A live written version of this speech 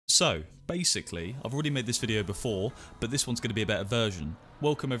So, basically, I've already made this video before, but this one's going to be a better version.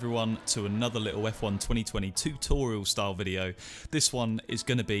 Welcome everyone to another little F1 2020 tutorial style video. This one is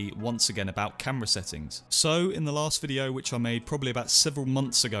going to be once again about camera settings. So in the last video, which I made probably about several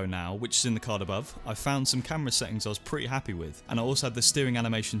months ago now, which is in the card above, I found some camera settings I was pretty happy with, and I also had the steering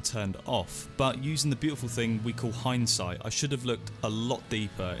animation turned off. But using the beautiful thing we call hindsight, I should have looked a lot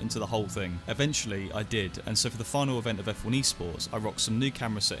deeper into the whole thing. Eventually I did, and so for the final event of F1 Esports, I rocked some new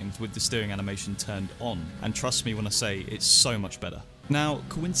camera settings with the steering animation turned on, and trust me when I say it's so much better. Now,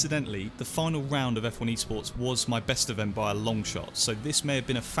 coincidentally, the final round of F1 Esports was my best event by a long shot, so this may have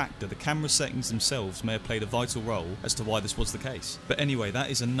been a factor. The camera settings themselves may have played a vital role as to why this was the case. But anyway, that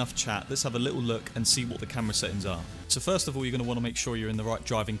is enough chat. Let's have a little look and see what the camera settings are. So first of all, you're going to want to make sure you're in the right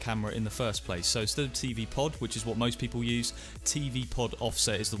driving camera in the first place. So instead of TV pod, which is what most people use, TV pod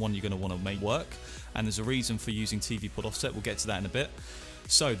offset is the one you're going to want to make work. And there's a reason for using TV pod offset. We'll get to that in a bit.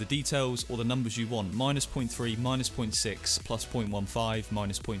 So the details or the numbers you want: -0.3, -0.6, +0.15,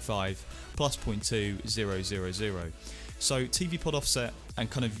 -0.5, +0.2, 0, 0, 0. So TV pod offset and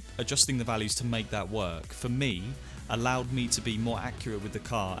kind of adjusting the values to make that work, for me, allowed me to be more accurate with the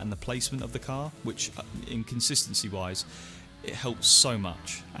car and the placement of the car, which in consistency wise, it helps so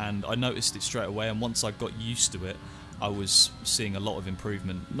much. And I noticed it straight away, and once I got used to it, I was seeing a lot of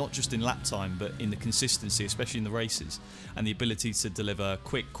improvement, not just in lap time, but in the consistency, especially in the races, and the ability to deliver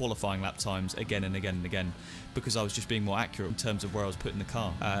quick qualifying lap times again and again and again, because I was just being more accurate in terms of where I was putting the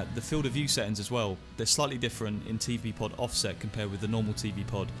car. The field of view settings as well, they're slightly different in TV pod offset compared with the normal TV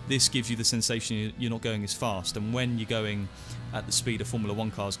pod. This gives you the sensation you're not going as fast, and when you're going at the speed a Formula 1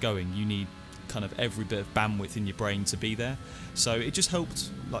 car's going, you need kind of every bit of bandwidth in your brain to be there. So it just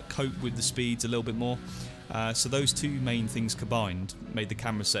helped like cope with the speeds a little bit more. So those two main things combined made the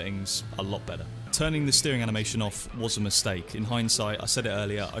camera settings a lot better. Turning the steering animation off was a mistake. In hindsight, I said it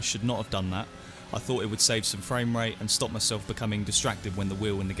earlier, I should not have done that. I thought it would save some frame rate and stop myself becoming distracted when the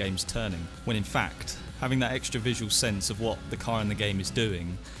wheel in the game's turning, when in fact, having that extra visual sense of what the car in the game is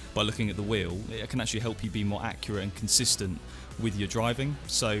doing by looking at the wheel, it can actually help you be more accurate and consistent with your driving.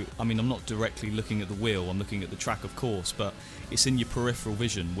 So, I mean, I'm not directly looking at the wheel, I'm looking at the track of course, but it's in your peripheral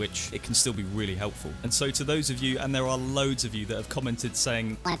vision, which it can still be really helpful. And so to those of you, and there are loads of you that have commented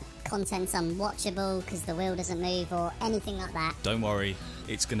saying my content's unwatchable because the wheel doesn't move or anything like that, don't worry,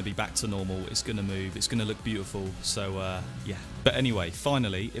 it's going to be back to normal, it's going to move, it's going to look beautiful, so yeah. But anyway,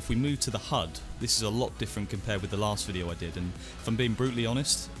 finally, if we move to the HUD, this is a lot different compared with the last video I did, and if I'm being brutally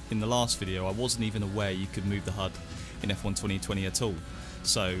honest, in the last video I wasn't even aware you could move the HUD in F1 2020 at all.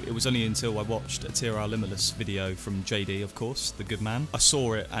 So it was only until I watched a TRL Limitless video from JD, of course, the good man. I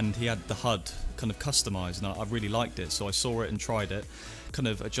saw it and he had the HUD kind of customized, and I really liked it, so I saw it and tried it, kind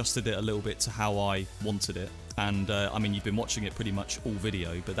of adjusted it a little bit to how I wanted it. And I mean, you've been watching it pretty much all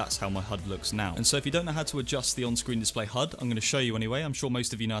video, but that's how my HUD looks now. And so if you don't know how to adjust the on-screen display HUD, I'm going to show you anyway. I'm sure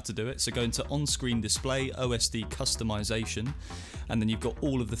most of you know how to do it. So go into on-screen display, OSD customization, and then you've got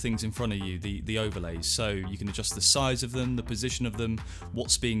all of the things in front of you, the overlays. So you can adjust the size of them, the position of them,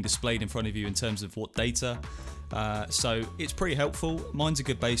 what's being displayed in front of you in terms of what data. So it's pretty helpful. Mine's a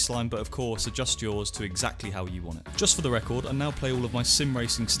good baseline, but of course adjust yours to exactly how you want it. Just for the record, I now play all of my sim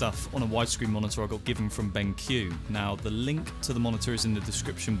racing stuff on a widescreen monitor I got given from BenQ. Now the link to the monitor is in the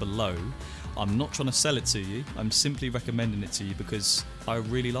description below. I'm not trying to sell it to you, I'm simply recommending it to you because I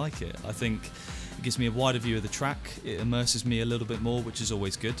really like it. I think it gives me a wider view of the track, it immerses me a little bit more, which is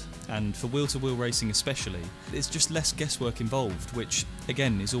always good, and for wheel-to-wheel racing especially, there's just less guesswork involved, which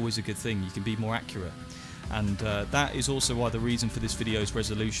again is always a good thing. You can be more accurate. And that is also why the reason for this video's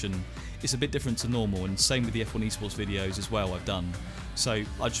resolution is a bit different to normal, and same with the F1 Esports videos as well I've done. So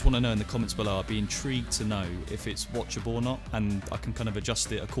I just want to know in the comments below, I'd be intrigued to know if it's watchable or not, and I can kind of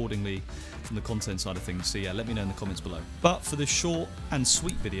adjust it accordingly from the content side of things. So yeah, let me know in the comments below. But for this short and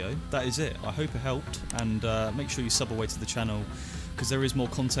sweet video, that is it. I hope it helped, and make sure you sub away to the channel because there is more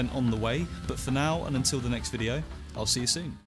content on the way. But for now, and until the next video, I'll see you soon.